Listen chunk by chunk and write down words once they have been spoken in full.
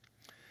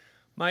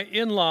My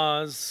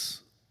in-laws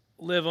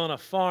live on a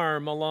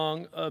farm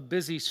along a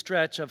busy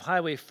stretch of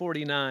Highway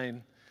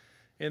 49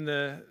 in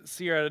the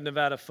Sierra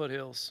Nevada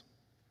foothills.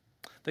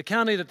 The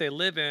county that they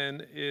live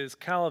in is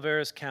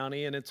Calaveras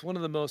County, and it's one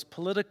of the most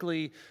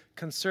politically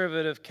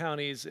conservative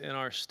counties in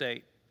our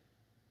state.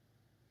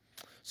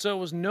 So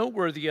it was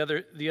noteworthy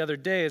the other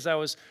day as I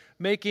was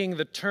making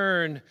the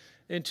turn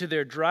into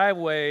their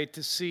driveway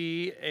to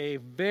see a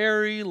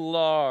very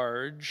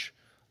large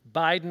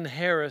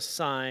Biden-Harris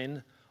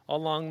sign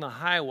along the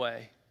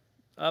highway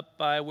up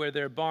by where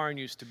their barn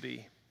used to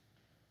be.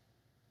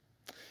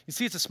 You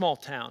see, it's a small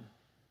town.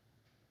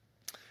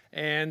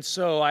 And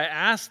so I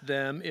asked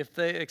them if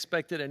they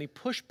expected any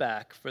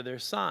pushback for their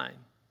sign.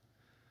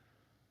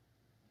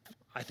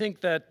 I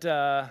think that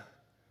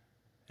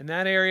in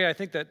that area, I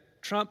think that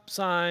Trump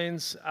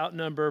signs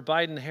outnumber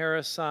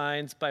Biden-Harris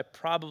signs by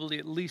probably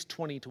at least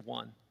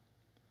 20-1.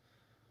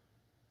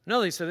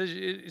 No, they said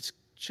it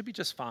should be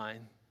just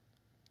fine,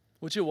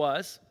 which it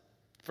was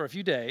for a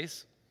few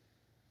days.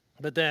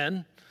 But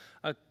then,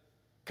 a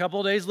couple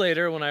of days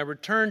later, when I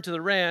returned to the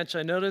ranch,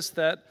 I noticed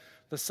that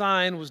the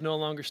sign was no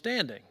longer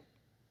standing.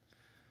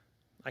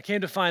 I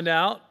came to find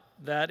out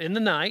that in the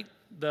night,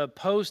 the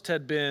post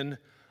had been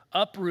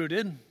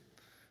uprooted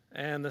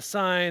and the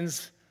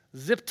sign's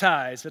zip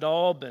ties had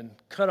all been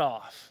cut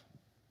off.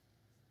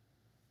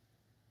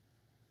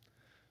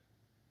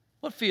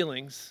 What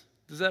feelings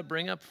does that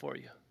bring up for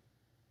you?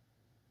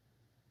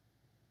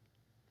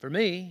 For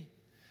me,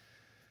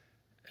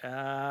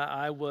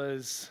 I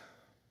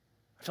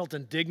felt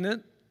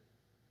indignant,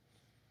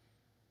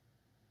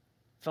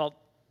 felt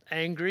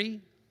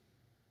angry.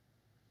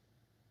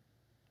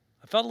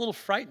 I felt a little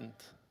frightened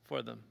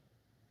for them.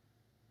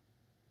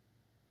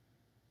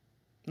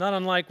 Not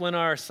unlike when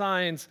our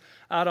signs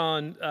out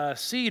on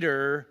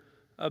Cedar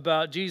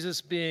about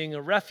Jesus being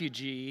a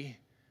refugee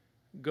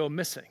go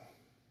missing.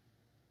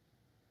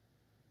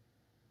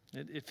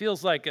 It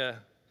feels like a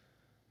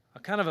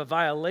kind of a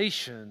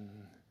violation,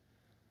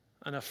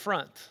 an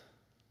affront.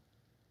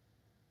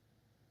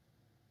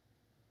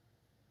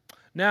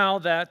 Now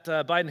that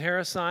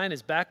Biden-Harris sign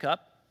is back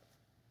up,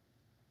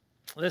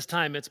 this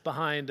time it's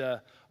behind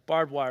a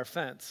barbed wire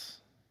fence.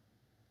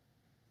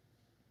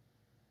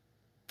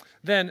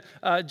 Then,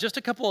 just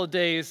a couple of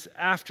days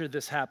after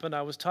this happened,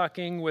 I was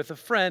talking with a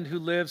friend who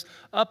lives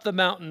up the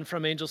mountain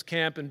from Angels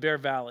Camp in Bear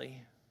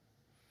Valley.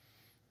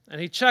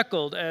 And he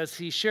chuckled as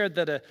he shared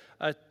that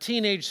a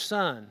teenage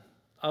son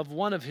of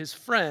one of his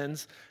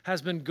friends has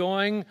been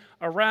going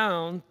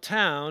around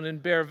town in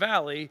Bear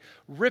Valley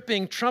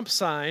ripping Trump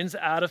signs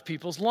out of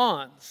people's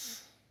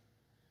lawns.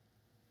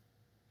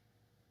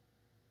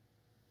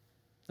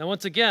 Now,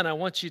 once again, I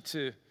want you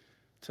to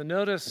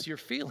notice your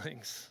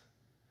feelings.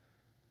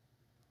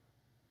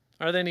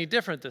 Are they any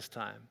different this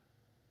time?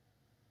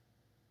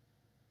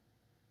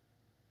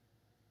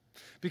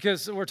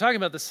 Because we're talking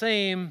about the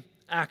same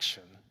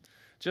action,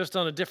 just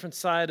on a different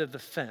side of the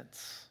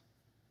fence.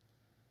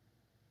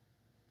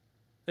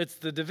 It's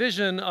the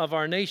division of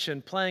our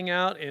nation playing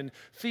out in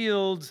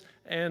fields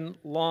and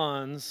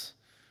lawns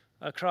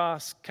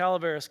across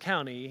Calaveras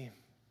County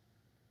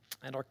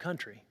and our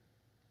country.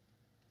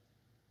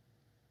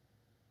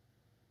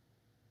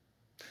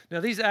 Now,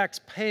 these acts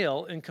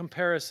pale in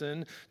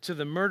comparison to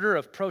the murder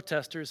of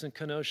protesters in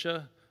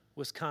Kenosha,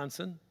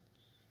 Wisconsin,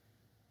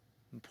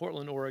 and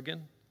Portland,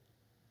 Oregon.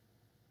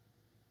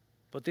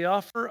 But they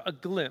offer a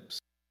glimpse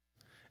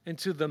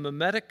into the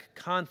mimetic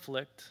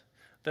conflict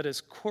that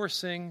is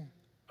coursing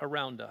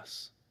around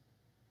us.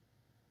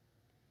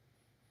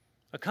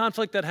 A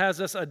conflict that has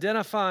us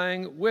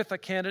identifying with a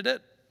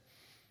candidate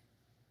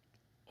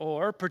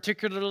or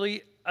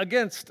particularly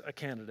against a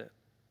candidate.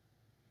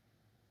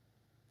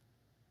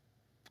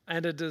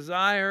 And a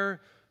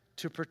desire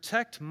to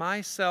protect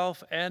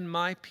myself and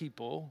my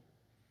people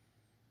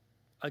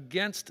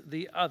against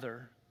the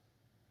other.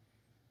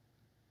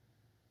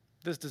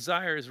 This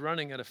desire is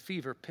running at a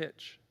fever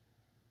pitch.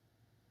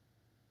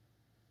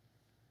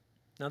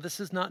 Now,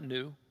 this is not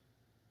new,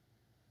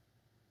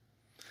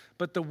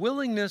 but the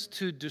willingness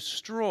to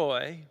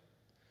destroy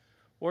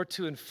or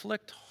to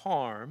inflict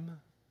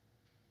harm,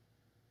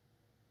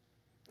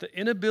 the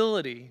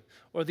inability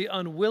or the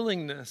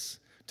unwillingness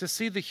to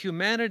see the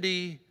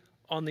humanity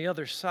on the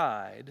other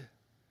side,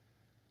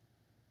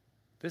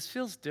 this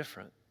feels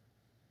different.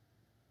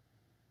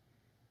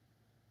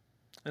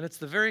 And it's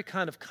the very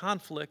kind of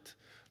conflict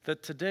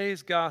that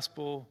today's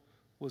gospel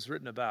was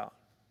written about.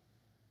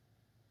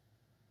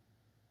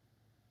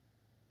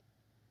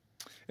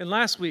 In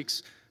last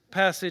week's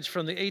passage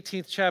from the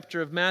 18th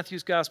chapter of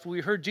Matthew's gospel,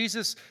 we heard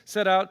Jesus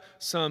set out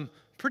some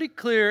pretty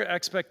clear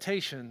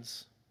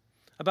expectations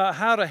about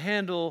how to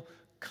handle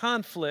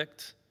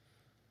conflict,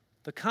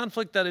 the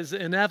conflict that is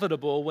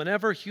inevitable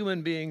whenever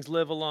human beings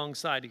live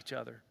alongside each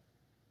other.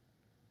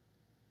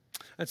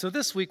 And so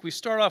this week we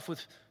start off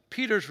with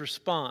Peter's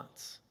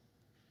response.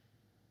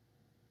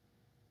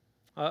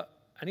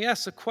 And he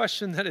asks a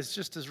question that is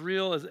just as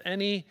real as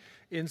any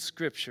in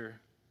Scripture.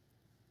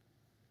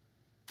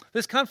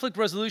 This conflict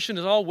resolution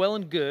is all well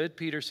and good,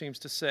 Peter seems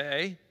to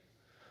say,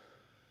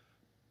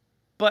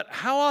 But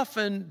how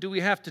often do we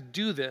have to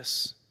do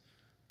this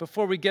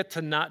before we get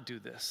to not do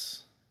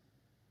this?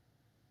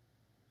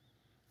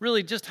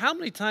 Really, just how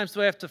many times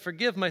do I have to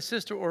forgive my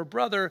sister or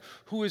brother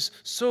who is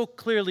so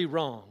clearly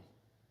wrong?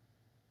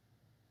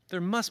 There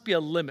must be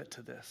a limit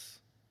to this.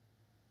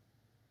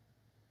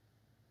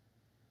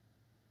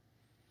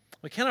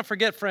 We cannot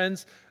forget,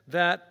 friends,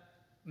 that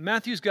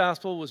Matthew's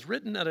gospel was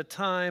written at a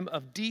time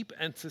of deep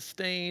and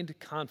sustained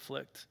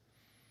conflict.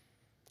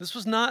 This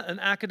was not an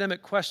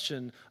academic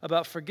question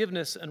about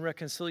forgiveness and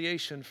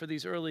reconciliation for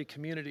these early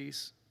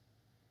communities.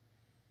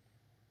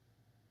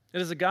 It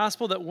is a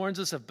gospel that warns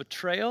us of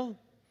betrayal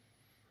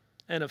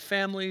and of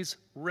families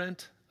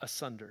rent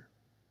asunder.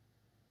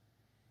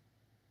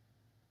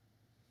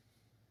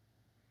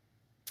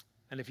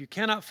 And if you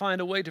cannot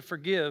find a way to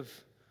forgive,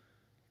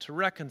 to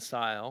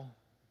reconcile,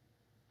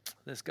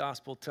 this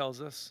gospel tells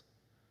us,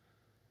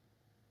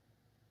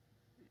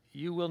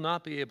 you will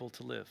not be able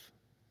to live.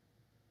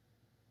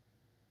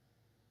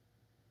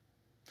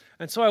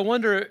 And so I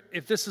wonder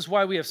if this is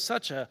why we have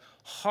such a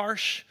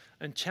harsh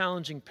and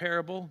challenging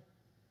parable,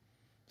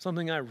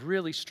 something I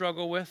really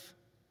struggle with.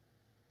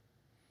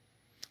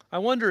 I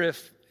wonder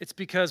if it's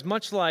because,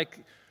 much like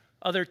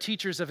other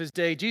teachers of his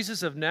day,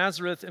 Jesus of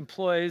Nazareth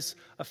employs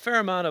a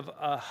fair amount of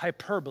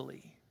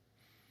hyperbole,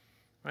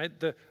 right?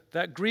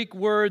 That Greek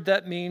word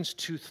that means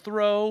to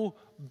throw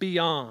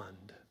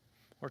beyond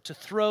or to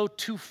throw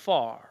too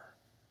far.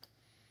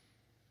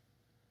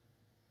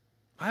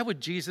 Why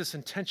would Jesus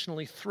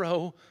intentionally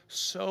throw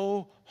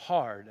so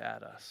hard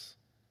at us?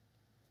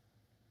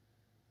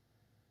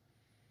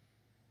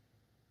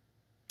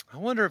 I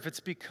wonder if it's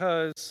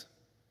because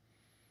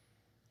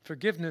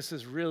forgiveness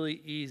is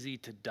really easy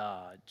to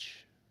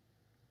dodge.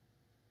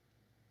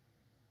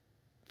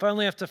 If I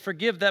only have to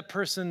forgive that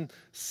person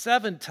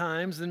 7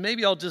 times, then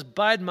maybe I'll just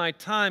bide my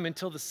time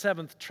until the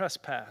 7th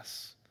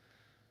trespass,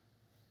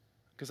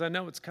 because I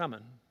know it's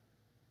coming.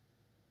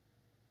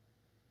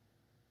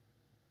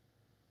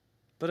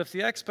 But if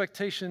the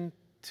expectation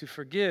to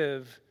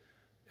forgive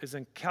is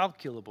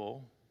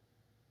incalculable,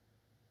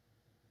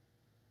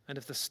 and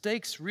if the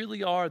stakes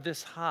really are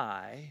this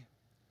high,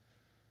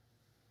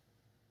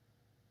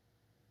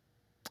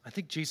 I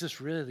think Jesus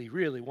really,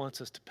 really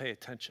wants us to pay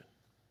attention.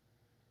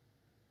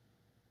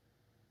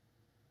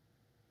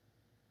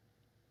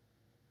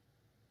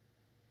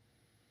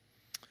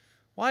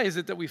 Why is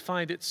it that we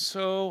find it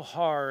so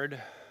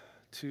hard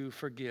to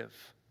forgive?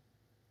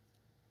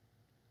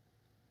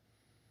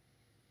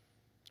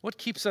 What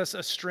keeps us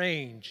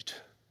estranged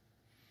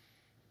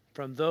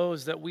from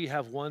those that we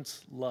have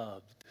once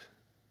loved?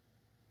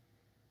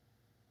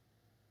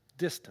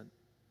 Distant.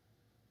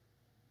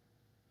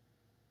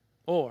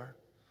 Or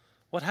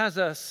what has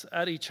us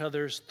at each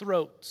other's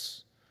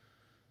throats,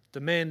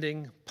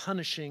 demanding,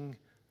 punishing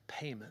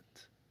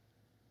payment?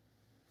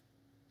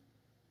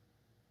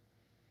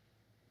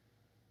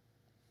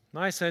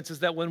 My sense is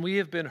that when we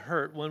have been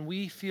hurt, when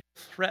we feel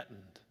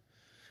threatened,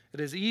 it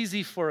is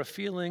easy for a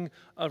feeling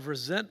of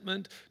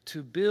resentment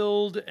to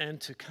build and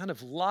to kind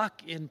of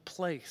lock in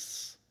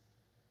place.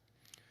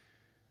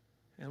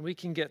 And we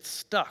can get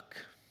stuck,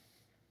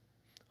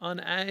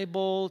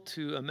 unable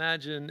to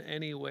imagine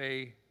any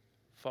way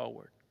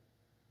forward.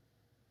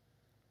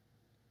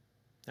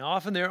 Now,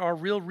 often there are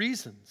real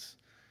reasons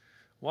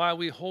why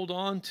we hold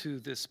on to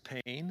this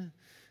pain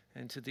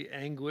and to the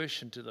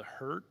anguish and to the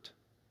hurt.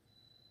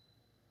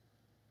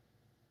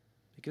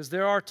 Because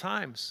there are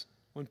times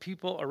when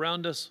people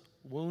around us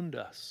wound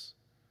us,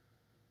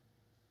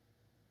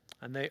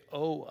 and they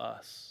owe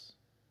us.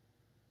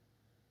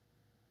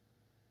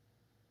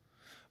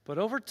 But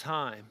over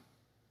time,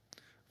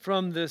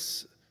 from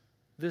this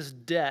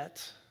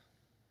debt,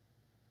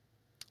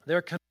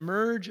 there can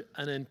emerge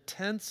an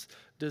intense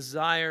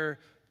desire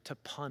to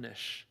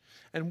punish,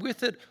 and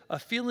with it, a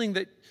feeling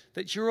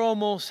that you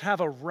almost have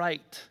a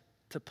right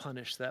to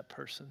punish that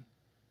person.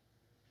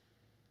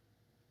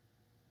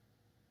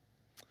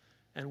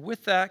 And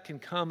with that can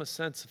come a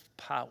sense of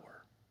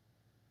power.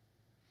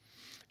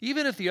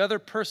 Even if the other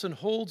person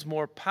holds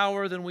more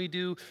power than we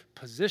do,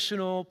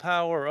 positional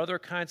power or other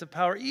kinds of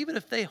power, even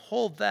if they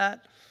hold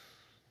that,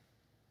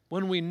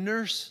 when we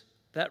nurse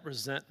that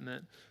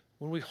resentment,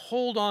 when we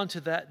hold on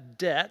to that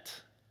debt,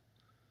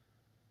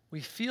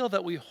 we feel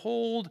that we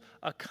hold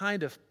a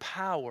kind of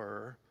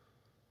power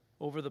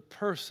over the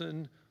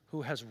person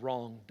who has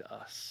wronged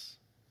us.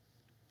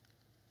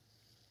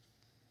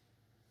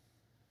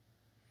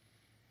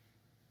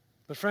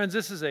 But friends,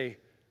 this is a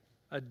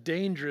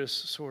dangerous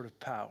sort of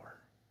power,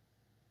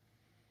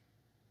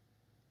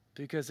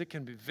 because it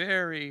can be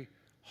very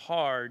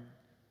hard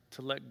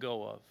to let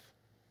go of.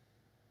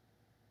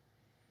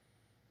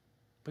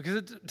 Because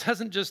it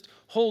doesn't just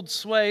hold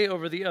sway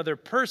over the other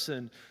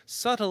person.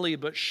 Subtly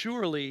but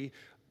surely,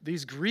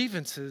 these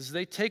grievances,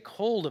 they take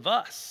hold of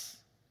us.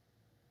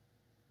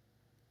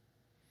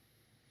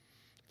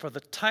 For the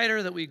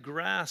tighter that we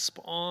grasp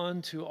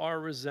onto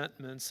our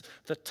resentments,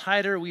 the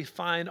tighter we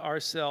find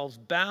ourselves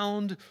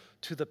bound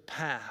to the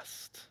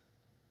past,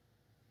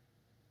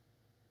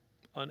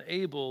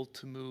 unable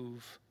to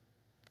move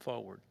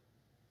forward.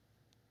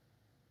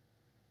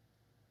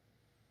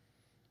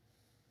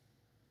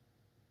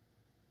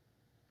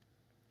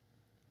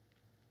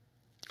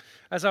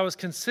 As I was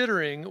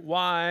considering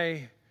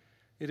why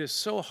it is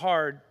so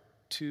hard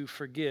to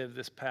forgive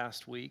this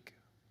past week,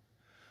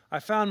 I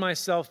found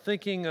myself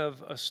thinking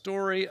of a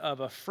story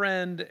of a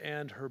friend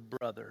and her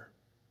brother.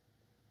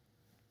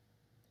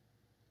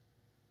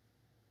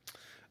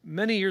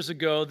 Many years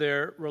ago,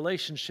 their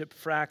relationship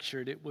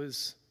fractured. It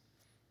was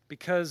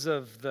because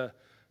of the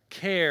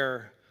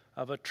care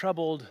of a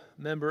troubled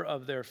member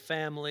of their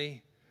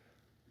family.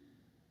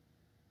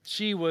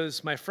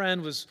 My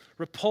friend was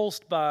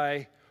repulsed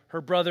by her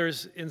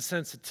brother's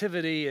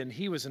insensitivity, and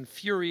he was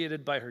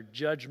infuriated by her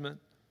judgment.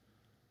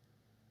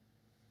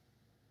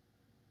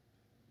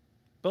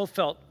 Both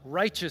felt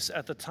righteous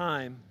at the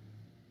time,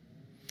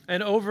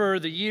 and over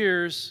the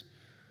years,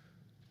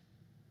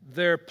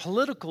 their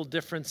political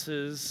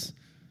differences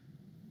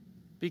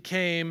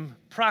became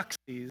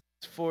proxies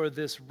for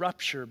this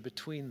rupture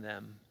between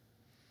them.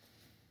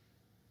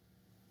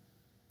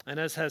 And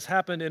as has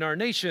happened in our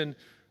nation,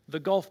 the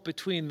gulf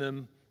between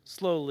them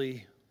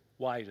slowly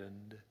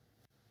widened.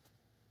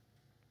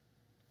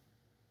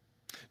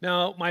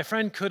 Now, my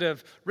friend could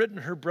have written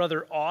her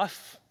brother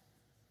off.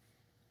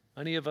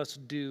 Many of us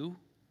do.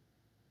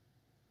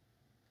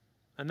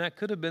 And that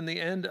could have been the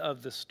end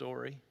of the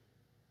story.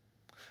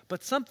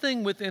 But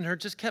something within her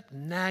just kept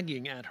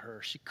nagging at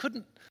her. She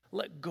couldn't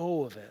let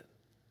go of it.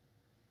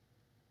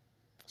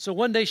 So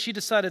one day she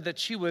decided that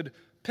she would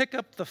pick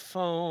up the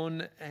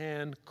phone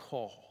and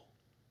call.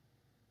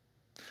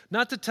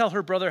 Not to tell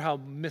her brother how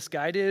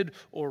misguided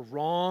or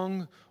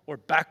wrong or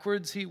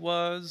backwards he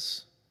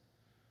was,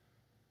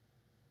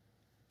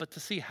 but to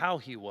see how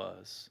he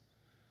was.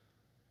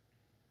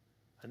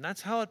 And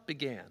that's how it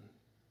began,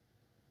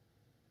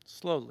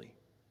 slowly.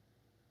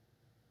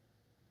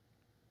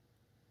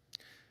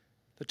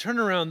 The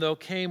turnaround, though,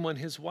 came when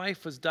his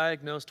wife was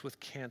diagnosed with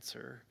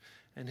cancer,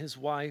 and his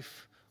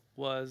wife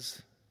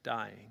was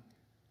dying.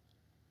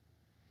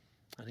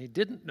 And he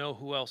didn't know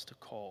who else to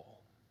call.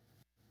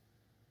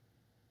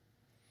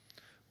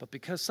 But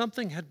because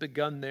something had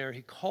begun there,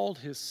 he called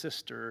his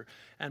sister,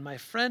 and my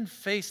friend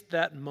faced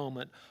that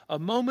moment, a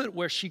moment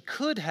where she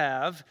could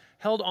have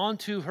held on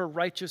to her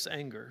righteous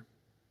anger.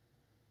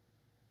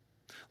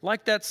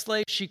 Like that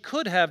slave, she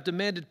could have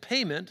demanded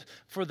payment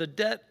for the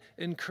debt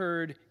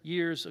incurred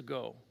years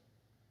ago.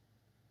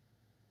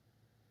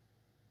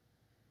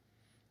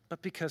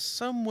 But because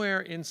somewhere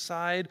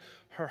inside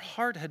her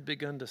heart had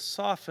begun to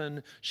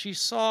soften, she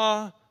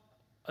saw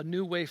a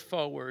new way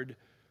forward.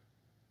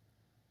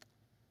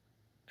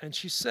 And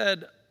she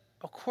said,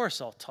 "Of course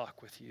I'll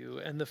talk with you."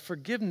 And the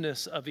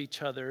forgiveness of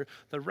each other,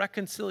 the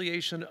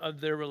reconciliation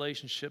of their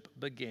relationship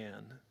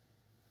began.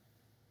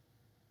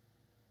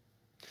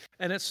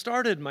 And it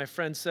started, my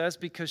friend says,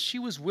 because she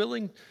was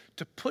willing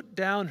to put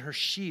down her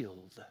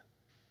shield.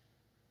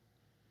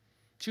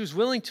 She was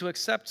willing to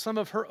accept some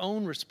of her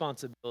own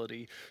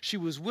responsibility. She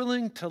was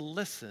willing to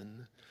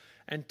listen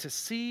and to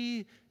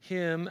see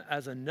him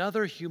as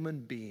another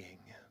human being.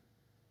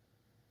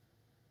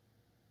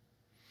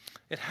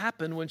 It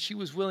happened when she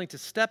was willing to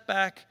step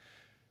back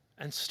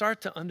and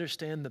start to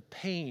understand the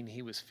pain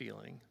he was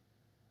feeling.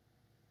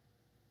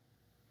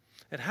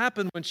 It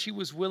happened when she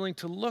was willing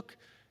to look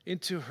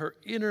into her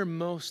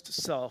innermost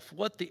self,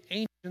 what the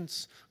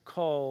ancients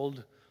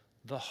called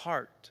the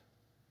heart,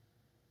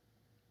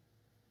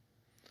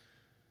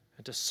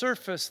 and to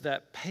surface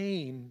that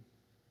pain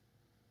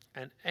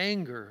and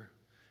anger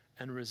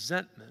and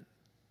resentment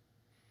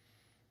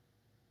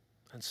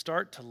and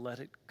start to let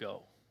it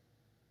go.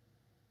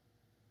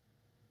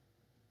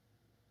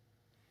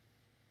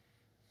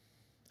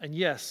 And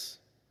yes,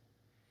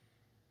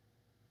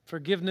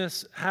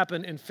 forgiveness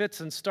happened in fits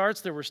and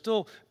starts. There were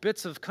still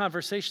bits of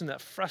conversation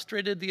that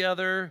frustrated the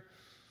other.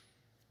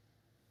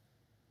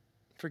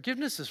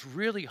 Forgiveness is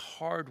really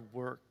hard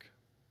work,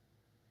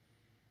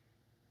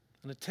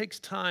 and it takes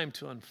time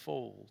to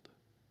unfold.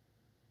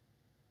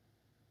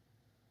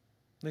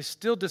 They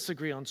still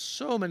disagree on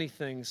so many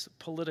things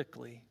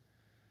politically.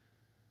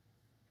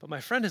 But my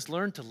friend has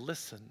learned to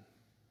listen,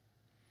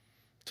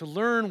 to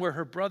learn where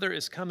her brother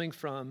is coming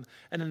from,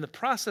 and in the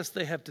process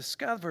they have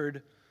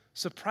discovered,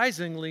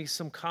 surprisingly,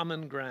 some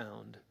common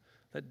ground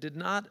that did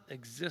not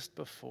exist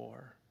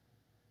before.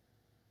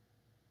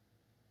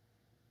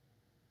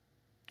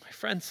 My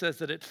friend says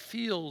that it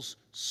feels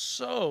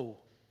so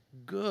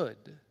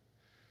good.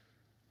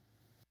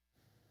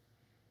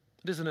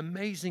 It is an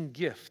amazing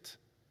gift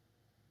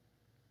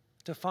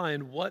to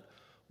find what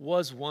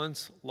was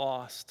once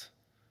lost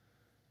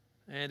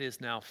and is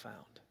now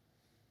found.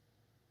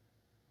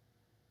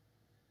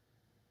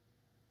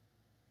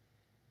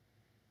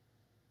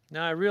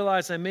 Now, I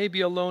realize I may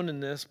be alone in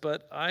this,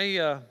 but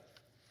I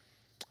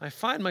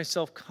find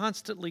myself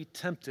constantly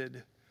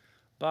tempted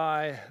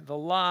by the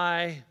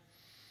lie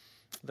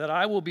that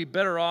I will be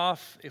better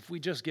off if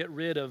we just get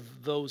rid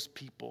of those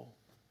people.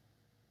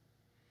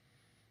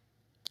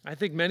 I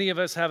think many of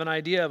us have an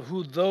idea of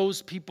who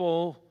those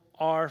people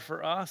are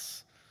for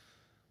us.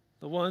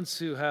 The ones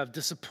who have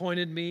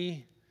disappointed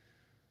me,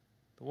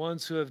 the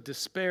ones who have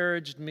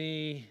disparaged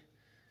me,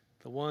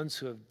 the ones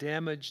who have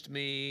damaged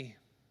me.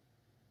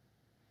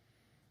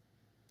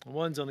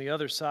 One's on the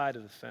other side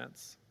of the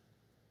fence.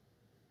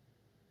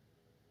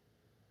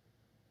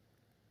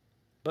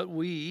 But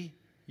we,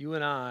 you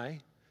and I,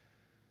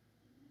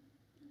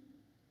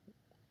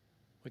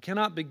 we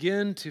cannot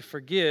begin to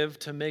forgive,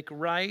 to make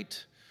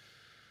right.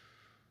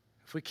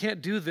 If we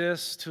can't do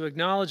this, to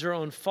acknowledge our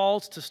own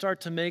faults, to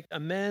start to make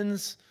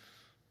amends,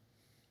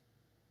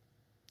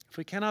 if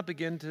we cannot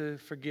begin to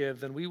forgive,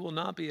 then we will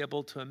not be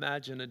able to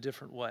imagine a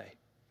different way.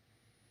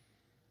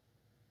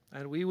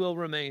 And we will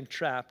remain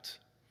trapped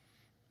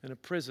in a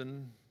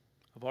prison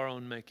of our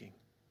own making.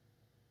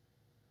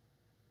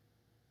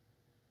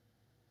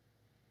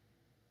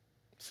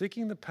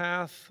 Seeking the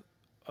path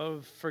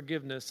of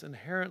forgiveness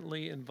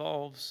inherently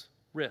involves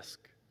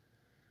risk.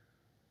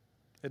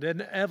 It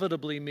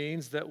inevitably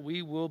means that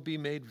we will be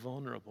made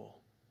vulnerable.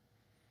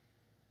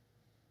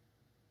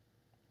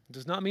 It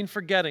does not mean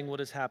forgetting what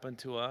has happened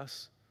to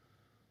us,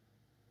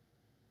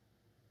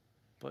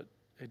 but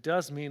it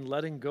does mean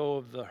letting go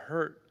of the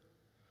hurt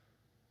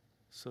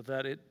so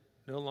that it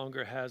no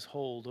longer has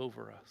hold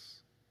over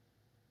us.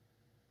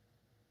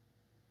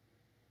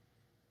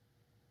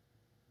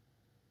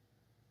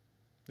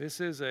 This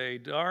is a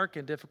dark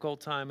and difficult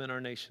time in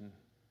our nation,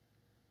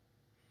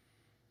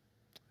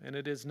 and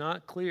it is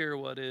not clear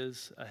what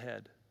is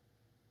ahead.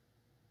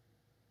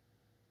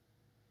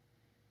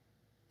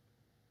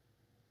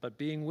 But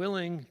being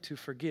willing to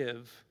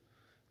forgive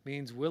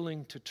means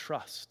willing to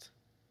trust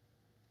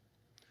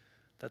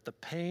that the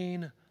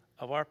pain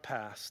of our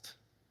past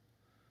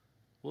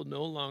will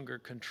no longer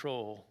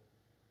control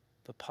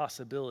the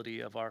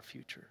possibility of our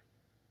future.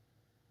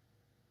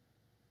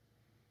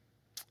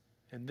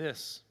 And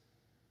this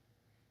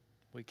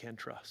we can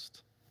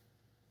trust.